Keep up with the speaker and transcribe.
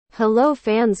Hello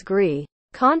fans agree.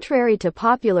 Contrary to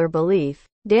popular belief,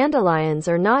 dandelions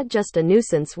are not just a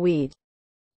nuisance weed.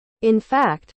 In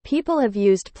fact, people have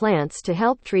used plants to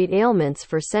help treat ailments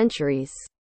for centuries.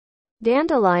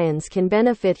 Dandelions can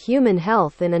benefit human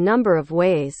health in a number of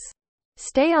ways.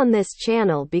 Stay on this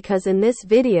channel because in this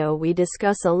video we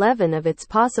discuss 11 of its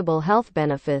possible health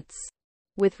benefits,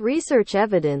 with research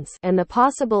evidence, and the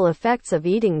possible effects of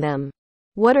eating them.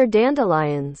 What are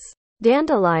dandelions?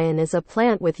 Dandelion is a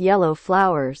plant with yellow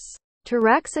flowers.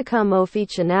 Taraxacum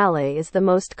officinale is the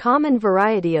most common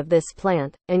variety of this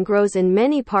plant, and grows in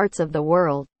many parts of the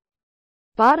world.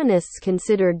 Botanists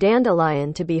consider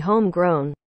dandelion to be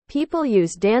homegrown. People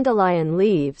use dandelion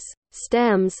leaves,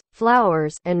 stems,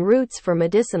 flowers, and roots for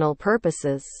medicinal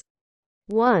purposes.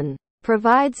 1.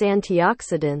 Provides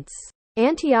antioxidants.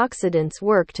 Antioxidants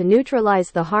work to neutralize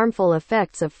the harmful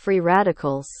effects of free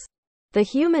radicals. The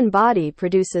human body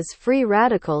produces free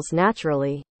radicals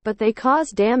naturally, but they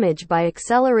cause damage by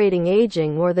accelerating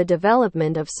aging or the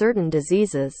development of certain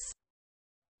diseases.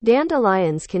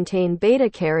 Dandelions contain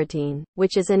beta-carotene,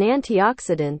 which is an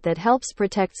antioxidant that helps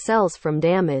protect cells from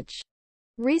damage.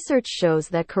 Research shows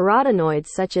that carotenoids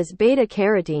such as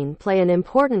beta-carotene play an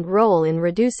important role in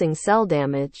reducing cell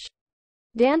damage.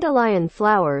 Dandelion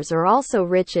flowers are also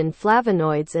rich in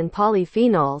flavonoids and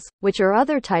polyphenols, which are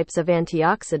other types of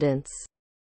antioxidants.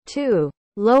 2.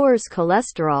 Lowers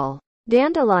cholesterol.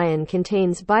 Dandelion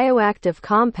contains bioactive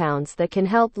compounds that can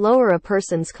help lower a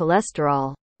person's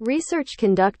cholesterol. Research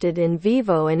conducted in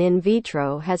vivo and in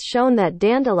vitro has shown that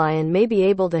dandelion may be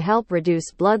able to help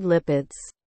reduce blood lipids.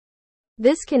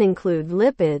 This can include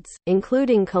lipids,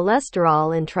 including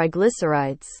cholesterol and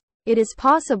triglycerides. It is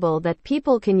possible that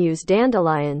people can use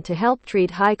dandelion to help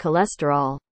treat high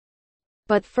cholesterol.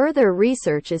 But further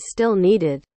research is still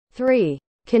needed. 3.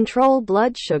 Control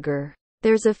blood sugar.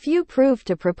 There's a few proof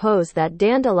to propose that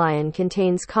dandelion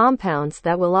contains compounds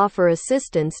that will offer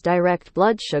assistance direct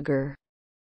blood sugar.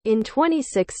 In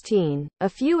 2016, a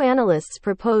few analysts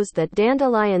proposed that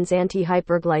dandelion's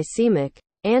antihyperglycemic,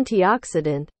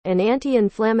 antioxidant, and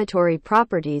anti-inflammatory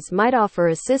properties might offer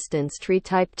assistance treat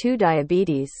type 2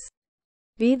 diabetes.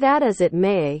 Be that as it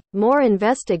may, more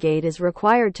investigate is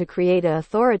required to create an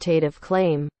authoritative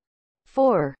claim.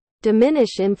 4.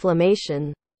 Diminish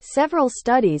inflammation. Several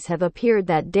studies have appeared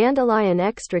that dandelion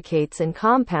extricates and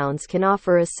compounds can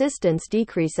offer assistance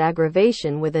decrease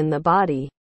aggravation within the body.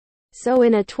 So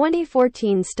in a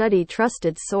 2014 study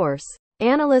trusted source,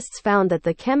 analysts found that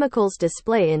the chemicals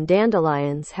displayed in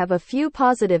dandelions have a few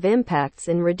positive impacts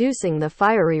in reducing the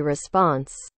fiery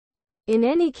response. In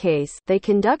any case, they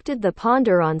conducted the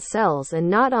ponder on cells and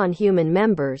not on human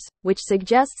members, which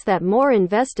suggests that more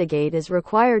investigate is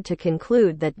required to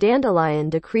conclude that dandelion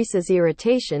decreases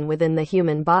irritation within the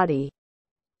human body.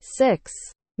 6.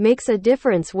 Makes a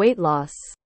difference weight loss.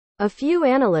 A few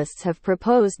analysts have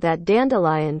proposed that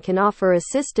dandelion can offer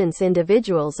assistance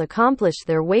individuals accomplish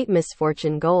their weight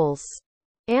misfortune goals.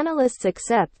 Analysts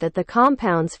accept that the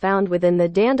compounds found within the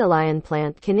dandelion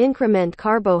plant can increment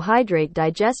carbohydrate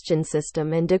digestion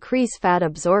system and decrease fat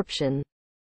absorption.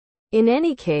 In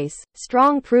any case,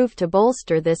 strong proof to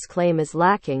bolster this claim is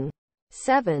lacking.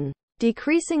 7.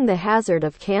 Decreasing the hazard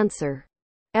of cancer.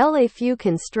 A few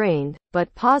constrained,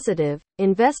 but positive,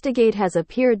 investigate has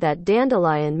appeared that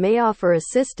dandelion may offer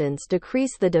assistance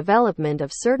decrease the development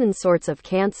of certain sorts of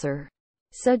cancer.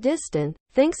 So distant,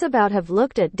 thinks about have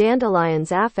looked at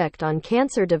dandelion's effect on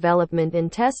cancer development in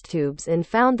test tubes and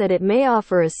found that it may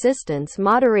offer assistance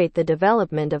moderate the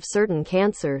development of certain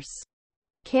cancers.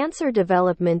 Cancer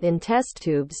development in test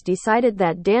tubes decided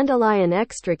that dandelion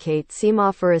extricate seem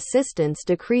offer assistance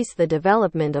decrease the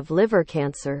development of liver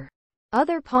cancer.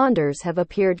 Other ponders have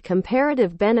appeared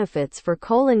comparative benefits for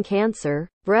colon cancer,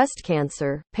 breast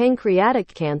cancer, pancreatic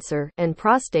cancer, and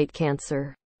prostate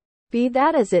cancer. Be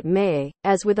that as it may,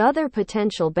 as with other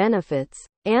potential benefits,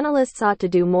 analysts ought to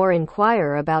do more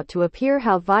inquire about to appear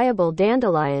how viable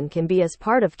dandelion can be as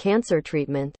part of cancer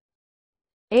treatment.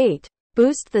 8.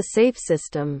 Boost the safe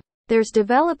system. There's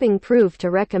developing proof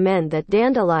to recommend that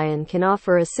dandelion can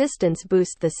offer assistance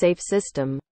boost the safe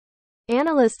system.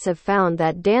 Analysts have found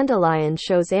that dandelion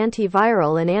shows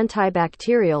antiviral and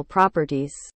antibacterial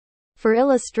properties. For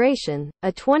illustration,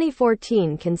 a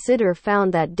 2014 consider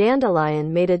found that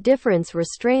dandelion made a difference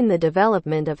restrain the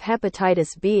development of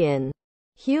hepatitis B in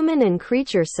human and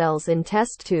creature cells in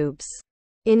test tubes.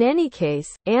 In any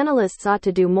case, analysts ought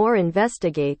to do more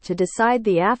investigate to decide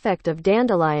the effect of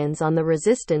dandelions on the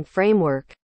resistant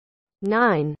framework.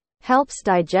 9. Helps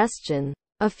digestion.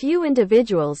 A few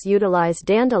individuals utilize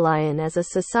dandelion as a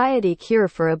society cure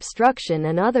for obstruction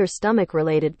and other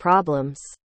stomach-related problems.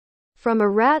 From a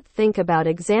rat. Think about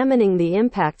examining the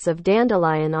impacts of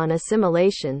dandelion on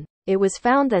assimilation. It was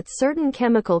found that certain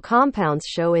chemical compounds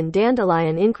show in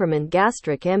dandelion increment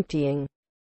gastric emptying.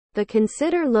 The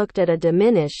consider looked at a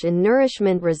diminish in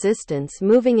nourishment resistance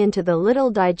moving into the little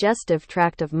digestive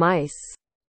tract of mice.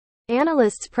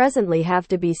 Analysts presently have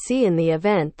to be see in the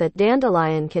event that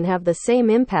dandelion can have the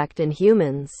same impact in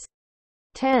humans.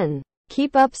 10.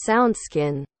 Keep up sound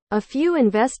skin. A few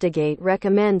investigate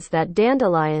recommends that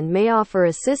dandelion may offer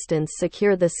assistance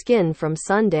secure the skin from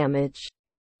sun damage.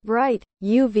 Bright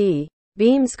UV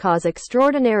beams cause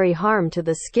extraordinary harm to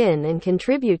the skin and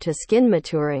contribute to skin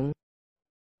maturing.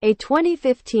 A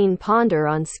 2015 ponder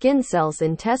on skin cells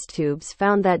in test tubes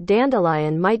found that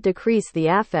dandelion might decrease the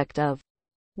effect of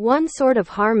one sort of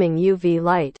harming UV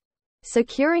light.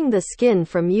 Securing the skin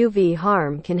from UV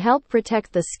harm can help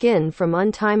protect the skin from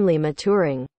untimely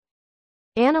maturing.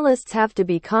 Analysts have to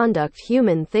be conduct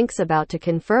human thinks about to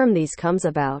confirm these comes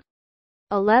about.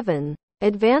 11.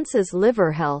 Advances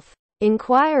liver health.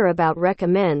 Inquire about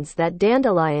recommends that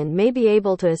dandelion may be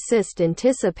able to assist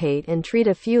anticipate and treat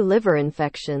a few liver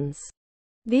infections.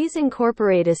 These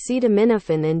incorporate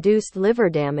acetaminophen-induced liver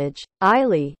damage,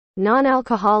 ILI,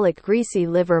 non-alcoholic greasy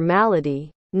liver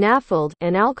malady, NAFLD,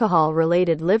 and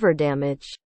alcohol-related liver damage.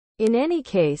 In any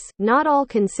case, not all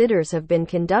considers have been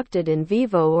conducted in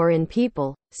vivo or in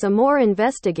people, so more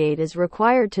investigate is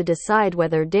required to decide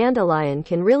whether dandelion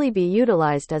can really be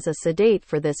utilized as a sedate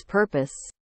for this purpose.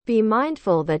 Be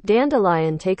mindful that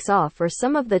dandelion takes off or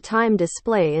some of the time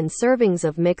display in servings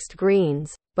of mixed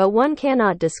greens, but one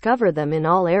cannot discover them in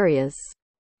all areas.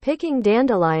 Picking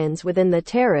dandelions within the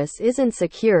terrace isn't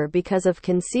secure because of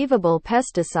conceivable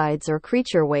pesticides or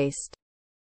creature waste.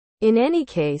 In any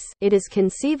case, it is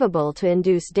conceivable to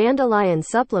induce dandelion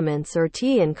supplements or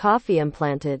tea and coffee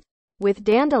implanted with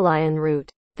dandelion root.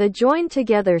 The Joined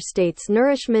Together States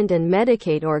Nourishment and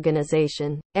Medicaid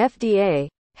Organization, FDA,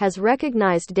 has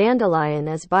recognized dandelion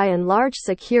as by and large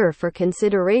secure for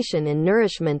consideration in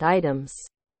nourishment items.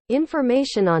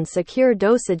 Information on secure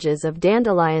dosages of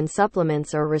dandelion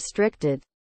supplements are restricted.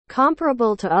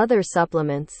 Comparable to other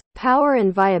supplements, power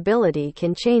and viability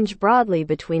can change broadly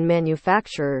between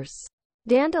manufacturers.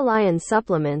 Dandelion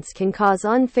supplements can cause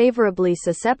unfavorably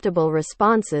susceptible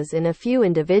responses in a few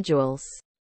individuals.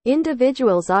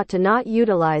 Individuals ought to not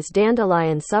utilize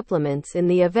dandelion supplements in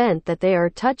the event that they are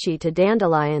touchy to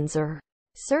dandelions or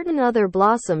certain other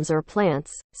blossoms or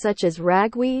plants, such as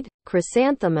ragweed,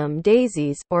 chrysanthemum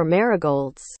daisies, or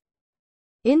marigolds.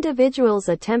 Individuals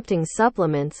attempting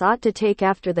supplements ought to take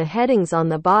after the headings on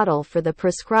the bottle for the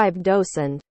prescribed dose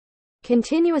and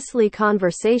continuously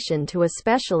conversation to a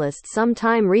specialist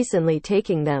sometime recently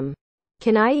taking them.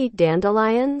 Can I eat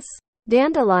dandelions?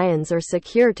 Dandelions are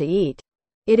secure to eat.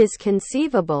 It is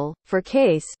conceivable, for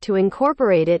case, to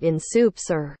incorporate it in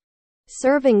soups or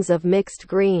servings of mixed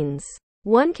greens.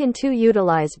 One can too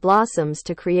utilize blossoms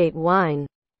to create wine.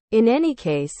 In any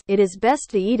case, it is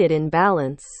best to eat it in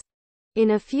balance.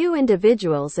 In a few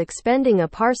individuals, expending a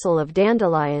parcel of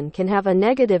dandelion can have a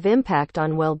negative impact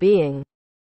on well-being.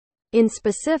 In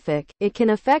specific, it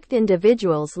can affect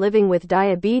individuals living with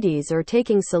diabetes or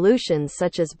taking solutions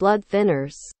such as blood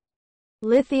thinners,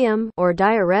 lithium, or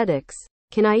diuretics.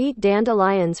 Can I eat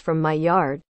dandelions from my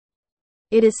yard?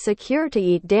 It is secure to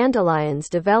eat dandelions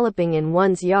developing in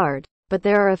one's yard, but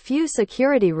there are a few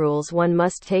security rules one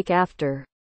must take after.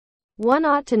 One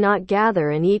ought to not gather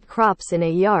and eat crops in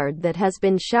a yard that has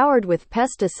been showered with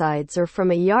pesticides or from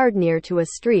a yard near to a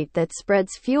street that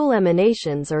spreads fuel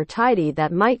emanations or tidy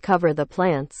that might cover the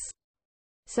plants.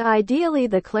 So ideally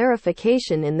the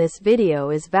clarification in this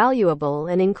video is valuable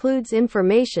and includes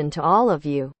information to all of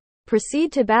you.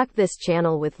 Proceed to back this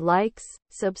channel with likes,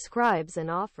 subscribes and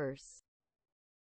offers.